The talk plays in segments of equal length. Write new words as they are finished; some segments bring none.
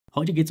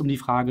Heute geht es um die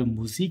Frage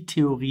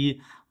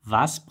Musiktheorie.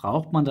 Was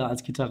braucht man da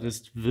als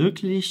Gitarrist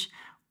wirklich?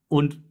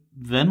 Und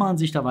wenn man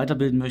sich da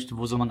weiterbilden möchte,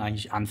 wo soll man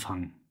eigentlich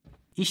anfangen?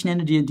 Ich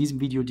nenne dir in diesem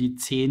Video die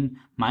 10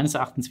 meines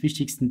Erachtens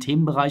wichtigsten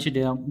Themenbereiche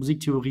der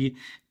Musiktheorie,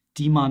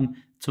 die man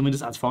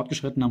zumindest als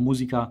fortgeschrittener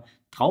Musiker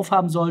drauf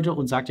haben sollte,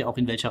 und sage dir auch,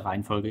 in welcher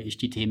Reihenfolge ich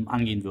die Themen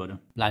angehen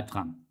würde. Bleib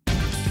dran.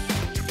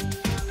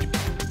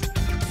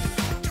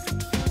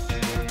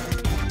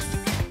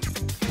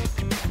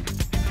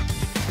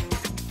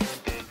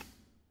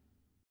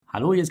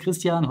 Hallo, hier ist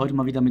Christian, heute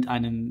mal wieder mit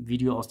einem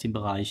Video aus dem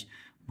Bereich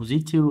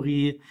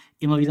Musiktheorie.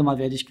 Immer wieder mal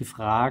werde ich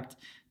gefragt,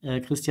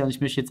 Christian,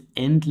 ich möchte jetzt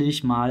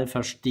endlich mal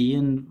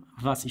verstehen,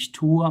 was ich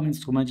tue am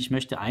Instrument. Ich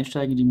möchte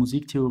einsteigen in die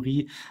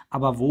Musiktheorie,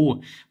 aber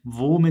wo?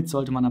 Womit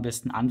sollte man am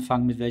besten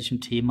anfangen? Mit welchem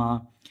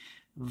Thema?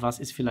 Was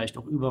ist vielleicht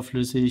auch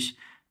überflüssig?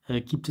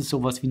 Gibt es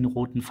sowas wie einen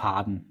roten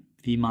Faden,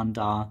 wie man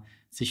da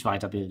sich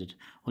weiterbildet?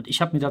 Und ich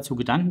habe mir dazu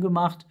Gedanken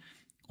gemacht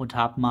und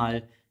habe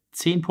mal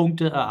 10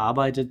 Punkte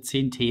erarbeitet,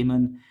 10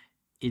 Themen,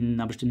 in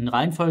einer bestimmten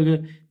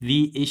Reihenfolge,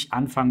 wie ich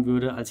anfangen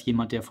würde als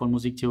jemand, der von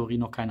Musiktheorie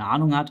noch keine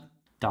Ahnung hat.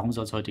 Darum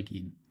soll es heute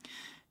gehen.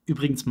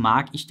 Übrigens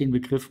mag ich den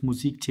Begriff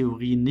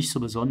Musiktheorie nicht so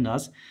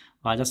besonders,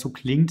 weil das so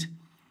klingt,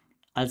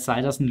 als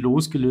sei das ein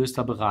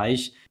losgelöster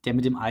Bereich, der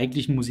mit dem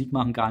eigentlichen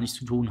Musikmachen gar nichts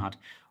zu tun hat.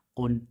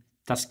 Und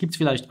das gibt es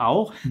vielleicht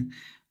auch,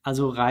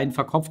 also rein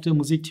verkopfte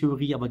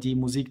Musiktheorie, aber die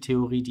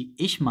Musiktheorie, die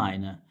ich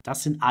meine,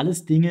 das sind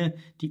alles Dinge,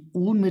 die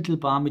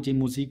unmittelbar mit dem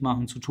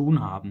Musikmachen zu tun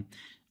haben.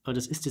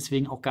 Das ist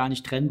deswegen auch gar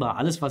nicht trennbar.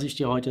 Alles, was ich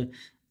dir heute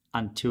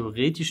an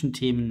theoretischen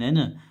Themen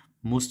nenne,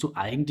 musst du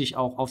eigentlich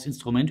auch aufs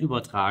Instrument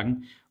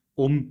übertragen,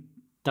 um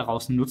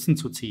daraus einen Nutzen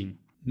zu ziehen.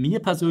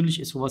 Mir persönlich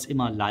ist sowas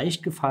immer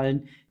leicht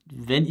gefallen.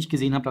 Wenn ich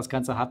gesehen habe, das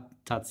Ganze hat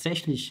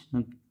tatsächlich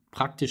einen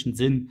praktischen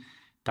Sinn,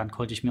 dann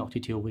konnte ich mir auch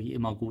die Theorie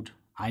immer gut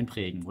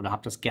einprägen oder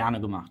habe das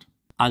gerne gemacht.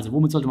 Also,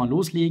 womit sollte man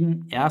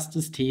loslegen?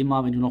 Erstes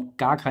Thema, wenn du noch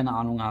gar keine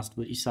Ahnung hast,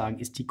 würde ich sagen,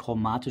 ist die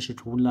chromatische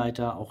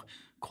Tonleiter, auch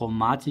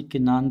Chromatik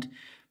genannt.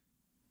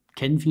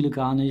 Kennen viele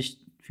gar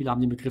nicht, viele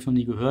haben den Begriff noch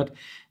nie gehört.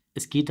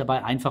 Es geht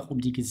dabei einfach um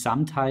die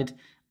Gesamtheit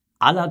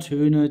aller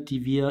Töne,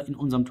 die wir in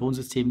unserem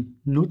Tonsystem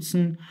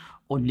nutzen,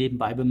 und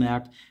nebenbei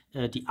bemerkt,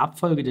 die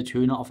Abfolge der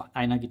Töne auf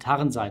einer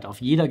Gitarrenseite,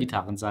 auf jeder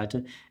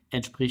Gitarrenseite,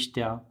 entspricht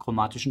der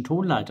chromatischen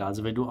Tonleiter.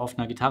 Also wenn du auf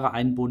einer Gitarre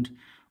einen Bund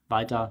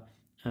weiter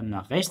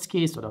nach rechts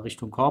gehst oder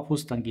Richtung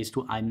Korpus, dann gehst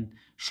du einen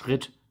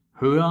Schritt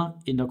höher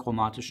in der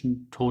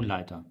chromatischen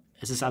Tonleiter.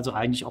 Es ist also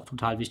eigentlich auch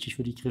total wichtig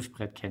für die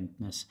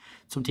Griffbrettkenntnis.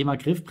 Zum Thema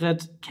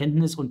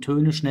Griffbrettkenntnis und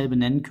Töne schnell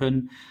benennen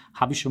können,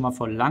 habe ich schon mal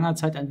vor langer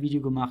Zeit ein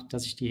Video gemacht,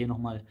 das ich dir hier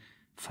nochmal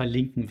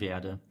verlinken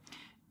werde.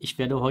 Ich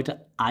werde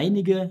heute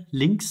einige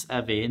Links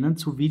erwähnen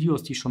zu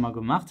Videos, die ich schon mal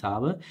gemacht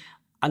habe.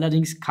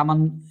 Allerdings kann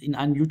man in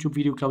einem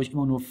YouTube-Video, glaube ich,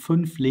 immer nur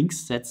 5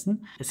 Links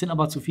setzen. Es sind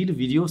aber zu viele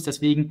Videos,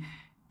 deswegen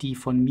die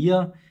von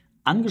mir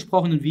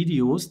angesprochenen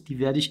Videos, die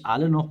werde ich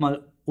alle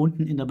nochmal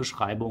unten in der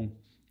Beschreibung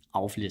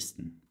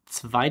auflisten.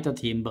 Zweiter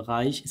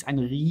Themenbereich ist ein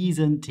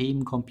riesen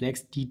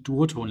Themenkomplex, die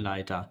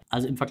Durtonleiter.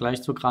 Also im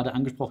Vergleich zur gerade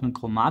angesprochenen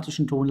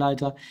chromatischen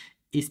Tonleiter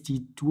ist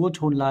die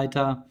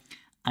Durtonleiter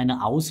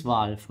eine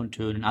Auswahl von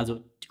Tönen. Also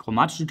die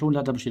chromatische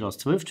Tonleiter besteht aus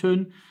 12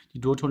 Tönen, die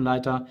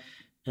Durtonleiter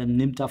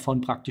nimmt davon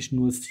praktisch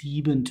nur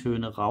 7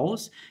 Töne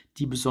raus,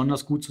 die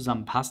besonders gut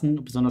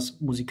zusammenpassen, besonders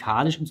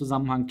musikalisch im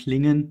Zusammenhang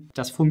klingen.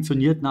 Das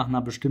funktioniert nach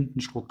einer bestimmten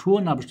Struktur,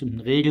 einer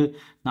bestimmten Regel,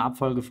 einer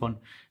Abfolge von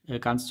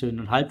Ganztönen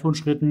und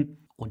Halbtonschritten.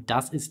 Und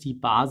das ist die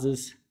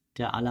Basis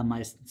der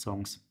allermeisten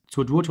Songs.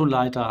 Zur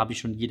Durtonleiter habe ich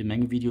schon jede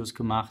Menge Videos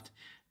gemacht.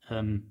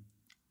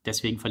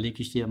 Deswegen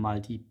verlinke ich dir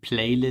mal die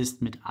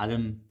Playlist mit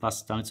allem,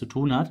 was damit zu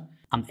tun hat.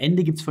 Am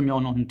Ende gibt es von mir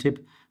auch noch einen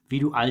Tipp, wie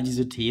du all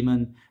diese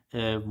Themen,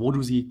 wo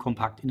du sie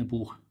kompakt in einem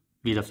Buch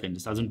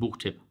wiederfindest. Also ein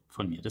Buchtipp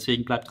von mir.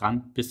 Deswegen bleib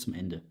dran bis zum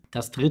Ende.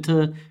 Das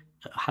dritte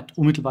hat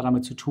unmittelbar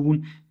damit zu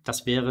tun.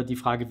 Das wäre die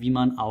Frage, wie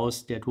man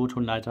aus der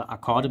Durtonleiter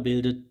Akkorde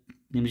bildet,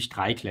 nämlich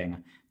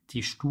Dreiklänge.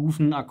 Die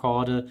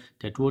Stufenakkorde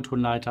der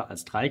Durtonleiter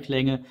als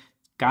Dreiklänge.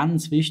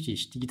 Ganz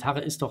wichtig, die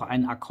Gitarre ist doch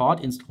ein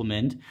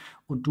Akkordinstrument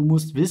und du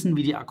musst wissen,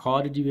 wie die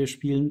Akkorde, die wir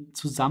spielen,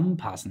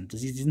 zusammenpassen.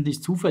 Sie sind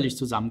nicht zufällig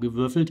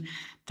zusammengewürfelt.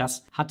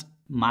 Das hat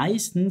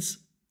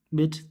meistens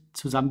mit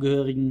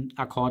zusammengehörigen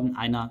Akkorden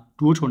einer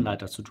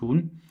Durtonleiter zu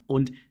tun.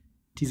 Und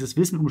dieses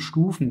Wissen um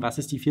Stufen, was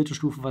ist die 4.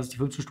 Stufe, was ist die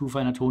 5. Stufe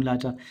einer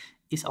Tonleiter,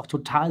 ist auch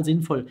total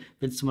sinnvoll,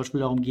 wenn es zum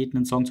Beispiel darum geht,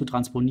 einen Song zu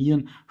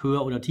transponieren,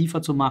 höher oder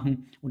tiefer zu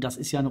machen. Und das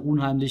ist ja eine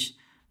unheimlich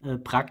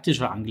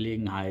praktische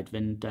Angelegenheit,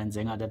 wenn dein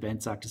Sänger der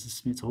Band sagt, das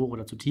ist mir zu hoch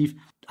oder zu tief.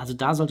 Also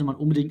da sollte man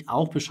unbedingt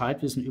auch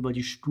Bescheid wissen über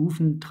die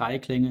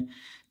Stufendreiklänge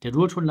der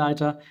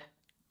Durtonleiter.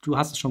 Du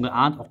hast es schon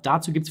geahnt, auch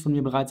dazu gibt es von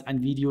mir bereits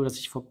ein Video, das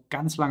ich vor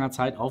ganz langer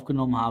Zeit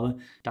aufgenommen habe,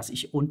 das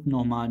ich unten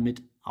nochmal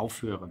mit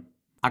aufführe.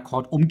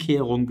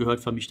 Akkordumkehrung gehört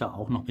für mich da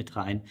auch noch mit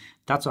rein.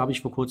 Dazu habe ich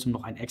vor kurzem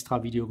noch ein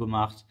extra Video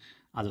gemacht.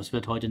 Also es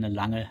wird heute eine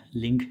lange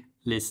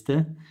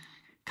Linkliste.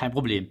 Kein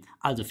Problem.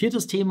 Also 4.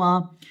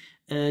 Thema,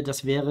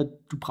 das wäre,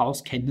 du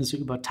brauchst Kenntnisse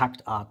über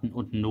Taktarten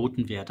und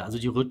Notenwerte, also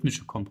die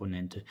rhythmische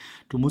Komponente.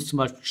 Du musst zum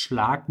Beispiel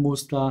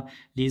Schlagmuster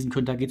lesen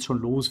können, da geht es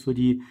schon los für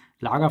die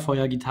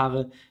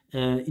Lagerfeuergitarre.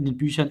 In den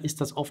Büchern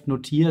ist das oft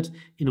notiert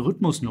in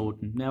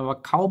Rhythmusnoten, ja,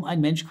 aber kaum ein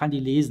Mensch kann die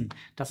lesen.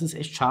 Das ist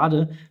echt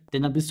schade,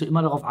 denn dann bist du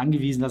immer darauf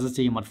angewiesen, dass es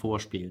dir jemand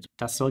vorspielt.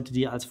 Das sollte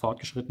dir als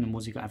fortgeschrittene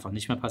Musiker einfach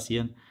nicht mehr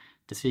passieren.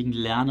 Deswegen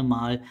lerne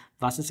mal,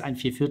 was ist ein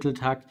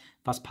Viervierteltakt,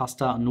 was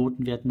passt da an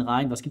Notenwerten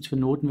rein, was gibt es für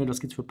Notenwerte,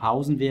 was gibt es für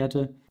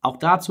Pausenwerte. Auch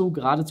dazu,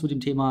 gerade zu dem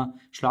Thema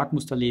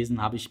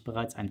Schlagmusterlesen, habe ich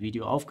bereits ein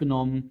Video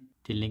aufgenommen.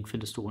 Den Link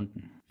findest du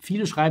unten.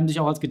 Viele schreiben sich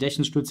auch als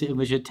Gedächtnisstütze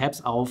irgendwelche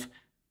Tabs auf,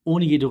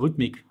 ohne jede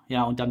Rhythmik.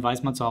 Ja, und dann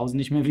weiß man zu Hause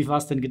nicht mehr, wie war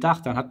es denn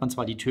gedacht. Dann hat man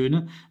zwar die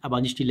Töne,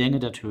 aber nicht die Länge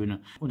der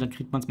Töne. Und dann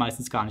kriegt man es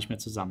meistens gar nicht mehr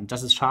zusammen.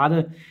 Das ist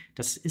schade.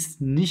 Das ist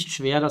nicht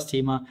schwer, das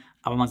Thema,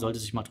 aber man sollte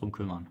sich mal drum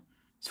kümmern.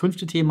 Das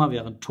 5. Thema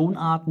wären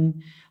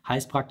Tonarten,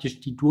 heißt praktisch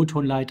die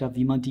Durtonleiter,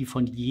 wie man die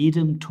von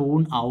jedem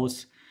Ton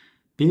aus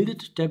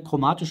bildet, der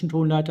chromatischen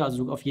Tonleiter,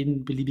 also auf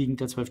jeden beliebigen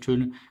der 12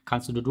 Töne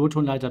kannst du eine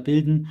Durtonleiter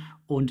bilden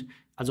und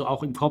also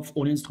auch im Kopf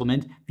ohne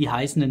Instrument, wie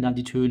heißen denn dann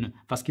die Töne?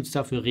 Was gibt es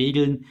da für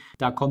Regeln?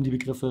 Da kommen die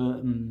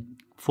Begriffe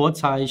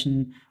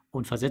Vorzeichen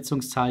und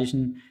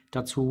Versetzungszeichen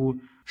dazu.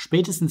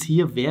 Spätestens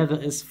hier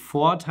wäre es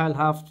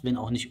vorteilhaft, wenn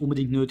auch nicht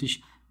unbedingt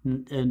nötig,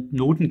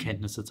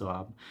 Notenkenntnisse zu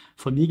haben.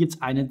 Von mir gibt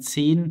es einen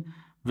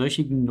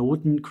 10-wöchigen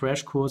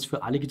Noten-Crashkurs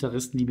für alle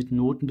Gitarristen, die mit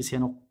Noten bisher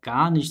noch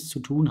gar nichts zu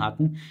tun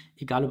hatten,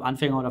 egal ob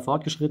Anfänger oder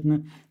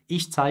Fortgeschrittene.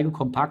 Ich zeige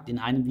kompakt in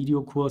einem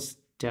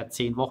Videokurs, der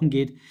 10 Wochen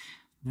geht,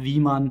 wie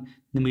man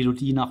eine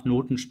Melodie nach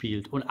Noten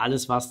spielt und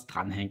alles, was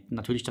dranhängt.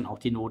 Natürlich dann auch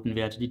die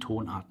Notenwerte, die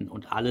Tonarten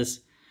und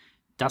alles.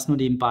 Das nur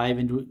nebenbei,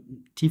 wenn du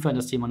tiefer in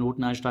das Thema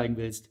Noten einsteigen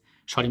willst,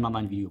 schau dir mal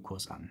meinen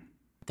Videokurs an.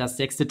 Das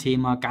 6.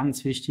 Thema,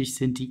 ganz wichtig,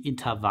 sind die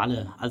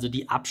Intervalle, also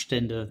die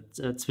Abstände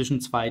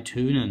zwischen 2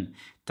 Tönen.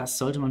 Das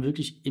sollte man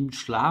wirklich im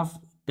Schlaf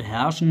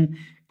beherrschen.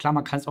 Klar,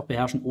 man kann es auch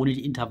beherrschen, ohne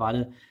die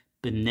Intervalle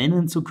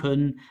benennen zu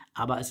können,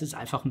 aber es ist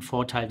einfach ein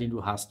Vorteil, den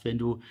du hast, wenn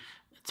du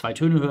 2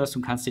 Töne hörst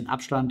und kannst den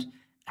Abstand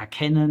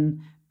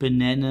erkennen,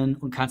 benennen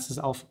und kannst es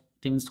auf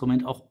dem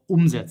Instrument auch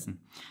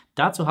umsetzen.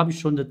 Dazu habe ich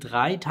schon eine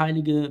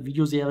 3-teilige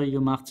Videoserie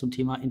gemacht zum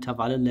Thema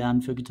Intervalle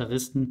lernen für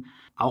Gitarristen.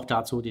 Auch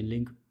dazu den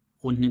Link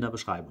unten in der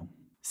Beschreibung.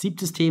 7.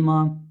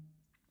 Thema,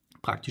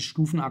 praktisch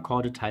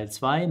Stufenakkorde Teil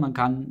 2. Man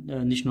kann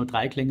nicht nur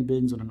Dreiklänge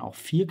bilden, sondern auch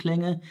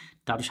Vierklänge.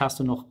 Dadurch hast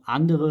du noch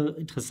andere,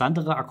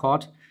 interessantere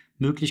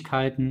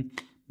Akkordmöglichkeiten.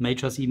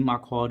 Major 7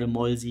 Akkorde,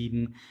 Moll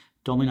 7,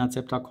 Dominant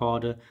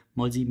Septakkorde,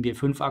 Moll 7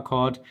 B5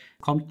 Akkord.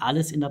 Kommt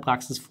alles in der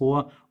Praxis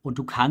vor und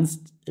du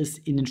kannst es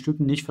in den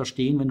Stücken nicht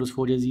verstehen, wenn du es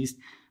vor dir siehst,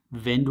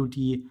 wenn du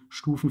die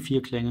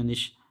Stufen-Vierklänge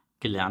nicht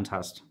gelernt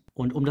hast.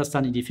 Und um das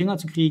dann in die Finger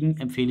zu kriegen,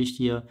 empfehle ich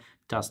dir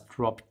das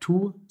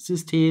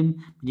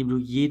Drop-2-System, mit dem du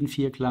jeden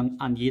Vierklang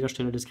an jeder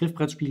Stelle des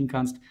Griffbretts spielen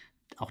kannst.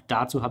 Auch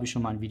dazu habe ich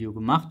schon mal ein Video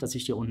gemacht, das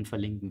ich dir unten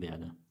verlinken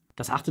werde.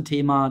 Das 8.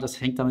 Thema, das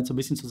hängt damit so ein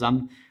bisschen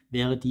zusammen,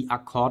 wäre die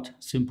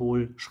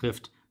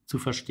Akkordsymbolschrift zu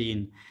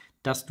verstehen.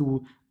 Dass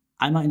du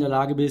einmal in der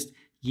Lage bist,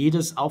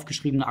 jedes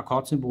aufgeschriebene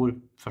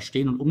Akkordsymbol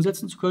verstehen und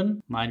umsetzen zu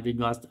können. Meinetwegen,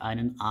 du hast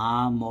einen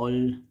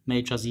A-Moll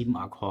Major 7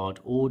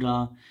 Akkord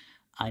oder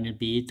einen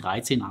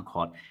B13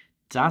 Akkord.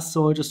 Das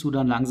solltest du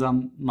dann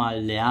langsam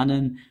mal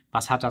lernen.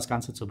 Was hat das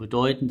Ganze zu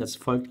bedeuten? Das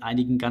folgt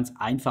einigen ganz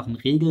einfachen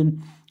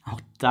Regeln. Auch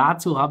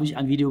dazu habe ich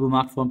ein Video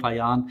gemacht vor ein paar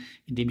Jahren,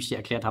 in dem ich dir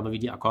erklärt habe, wie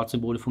die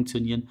Akkordsymbole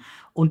funktionieren.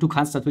 Und du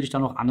kannst natürlich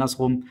dann auch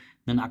andersrum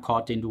einen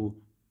Akkord, den du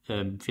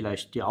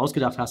vielleicht dir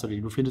ausgedacht hast oder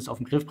den du findest auf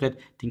dem Griffbrett,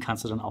 den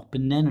kannst du dann auch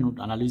benennen und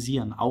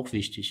analysieren. Auch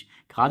wichtig.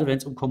 Gerade wenn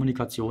es um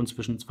Kommunikation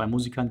zwischen 2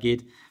 Musikern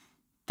geht,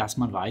 dass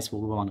man weiß,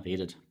 worüber man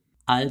redet.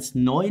 Als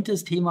 9.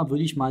 Thema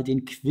würde ich mal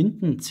den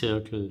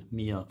Quintenzirkel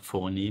mir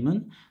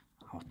vornehmen.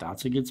 Auch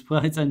dazu gibt es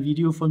bereits ein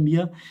Video von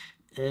mir.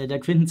 Der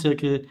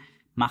Quintenzirkel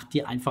macht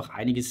dir einfach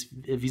einiges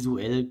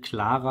visuell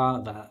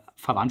klarer,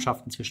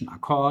 Verwandtschaften zwischen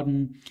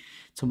Akkorden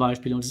zum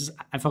Beispiel. Und es ist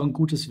einfach ein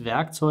gutes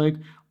Werkzeug,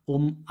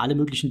 um alle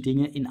möglichen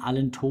Dinge in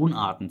allen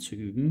Tonarten zu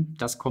üben.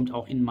 Das kommt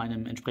auch in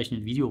meinem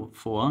entsprechenden Video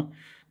vor.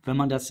 Wenn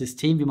man das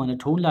System, wie man eine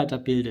Tonleiter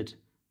bildet,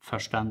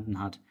 verstanden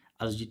hat,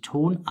 also die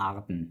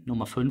Tonarten,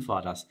 Nummer 5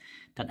 war das,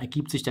 dann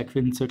ergibt sich der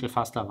Quintenzirkel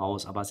fast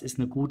daraus. Aber es ist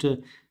eine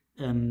gute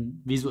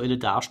visuelle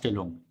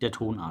Darstellung der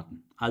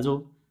Tonarten.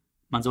 Also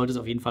man sollte es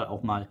auf jeden Fall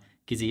auch mal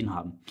gesehen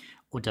haben.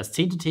 Und das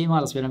 10.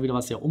 Thema, das wäre dann wieder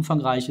was sehr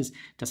Umfangreiches,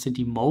 das sind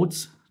die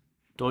Modes,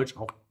 deutsch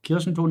auch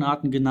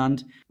Kirchentonarten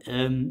genannt.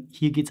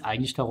 Hier geht es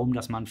eigentlich darum,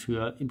 dass man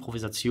für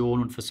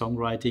Improvisation und für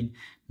Songwriting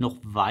noch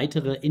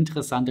weitere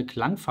interessante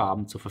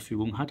Klangfarben zur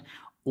Verfügung hat,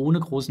 ohne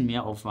großen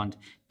Mehraufwand,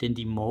 denn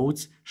die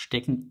Modes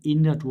stecken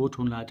in der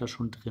Durtonleiter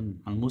schon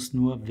drin. Man muss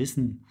nur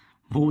wissen,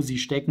 wo sie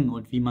stecken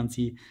und wie man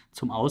sie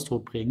zum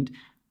Ausdruck bringt.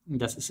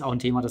 Das ist auch ein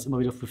Thema, das immer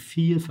wieder für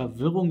viel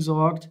Verwirrung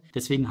sorgt.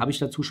 Deswegen habe ich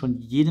dazu schon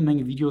jede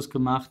Menge Videos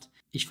gemacht.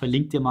 Ich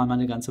verlinke dir mal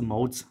meine ganze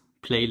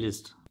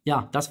Modes-Playlist.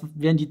 Ja, das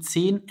wären die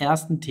 10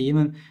 ersten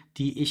Themen,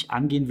 die ich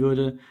angehen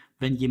würde,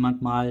 wenn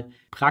jemand mal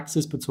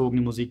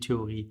praxisbezogene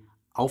Musiktheorie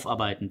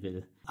aufarbeiten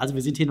will. Also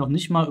wir sind hier noch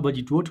nicht mal über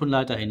die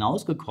Dur-Tonleiter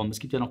hinausgekommen. Es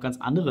gibt ja noch ganz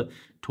andere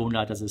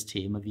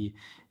Tonleitersysteme wie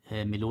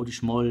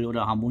melodisch Moll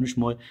oder harmonisch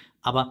Moll.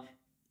 Aber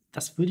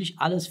das würde ich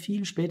alles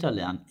viel später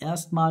lernen.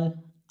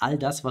 Erstmal all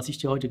das, was ich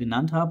dir heute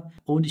genannt habe.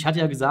 Und ich hatte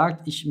ja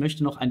gesagt, ich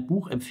möchte noch ein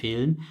Buch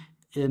empfehlen,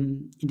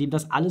 in dem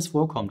das alles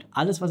vorkommt.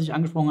 Alles, was ich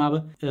angesprochen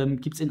habe,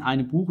 gibt es in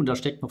einem Buch und da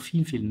steckt noch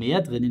viel, viel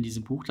mehr drin in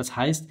diesem Buch. Das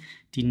heißt,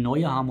 die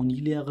neue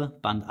Harmonielehre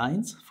Band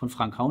 1 von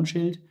Frank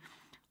Hauenschild.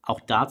 Auch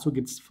dazu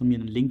gibt es von mir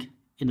einen Link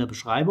in der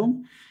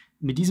Beschreibung.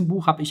 Mit diesem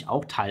Buch habe ich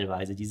auch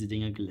teilweise diese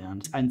Dinge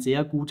gelernt. Es ist ein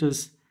sehr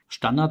gutes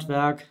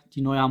Standardwerk,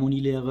 die neue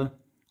Harmonielehre,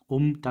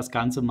 um das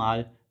Ganze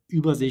mal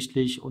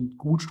übersichtlich und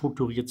gut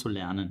strukturiert zu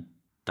lernen.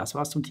 Das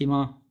war's zum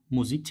Thema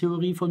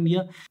Musiktheorie von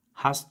mir.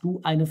 Hast du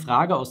eine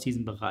Frage aus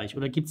diesem Bereich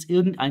oder gibt es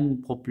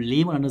irgendein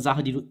Problem oder eine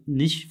Sache, die du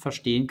nicht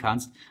verstehen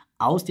kannst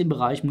aus dem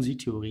Bereich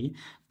Musiktheorie,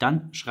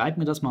 dann schreib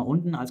mir das mal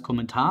unten als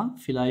Kommentar.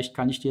 Vielleicht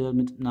kann ich dir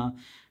mit einer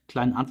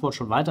kleinen Antwort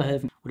schon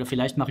weiterhelfen oder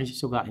vielleicht mache ich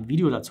sogar ein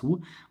Video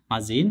dazu.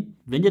 Mal sehen.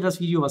 Wenn dir das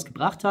Video was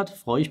gebracht hat,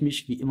 freue ich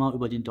mich wie immer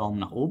über den Daumen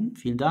nach oben.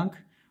 Vielen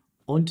Dank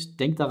und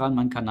denk daran,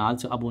 meinen Kanal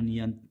zu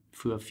abonnieren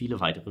für viele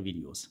weitere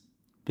Videos.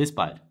 Bis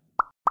bald.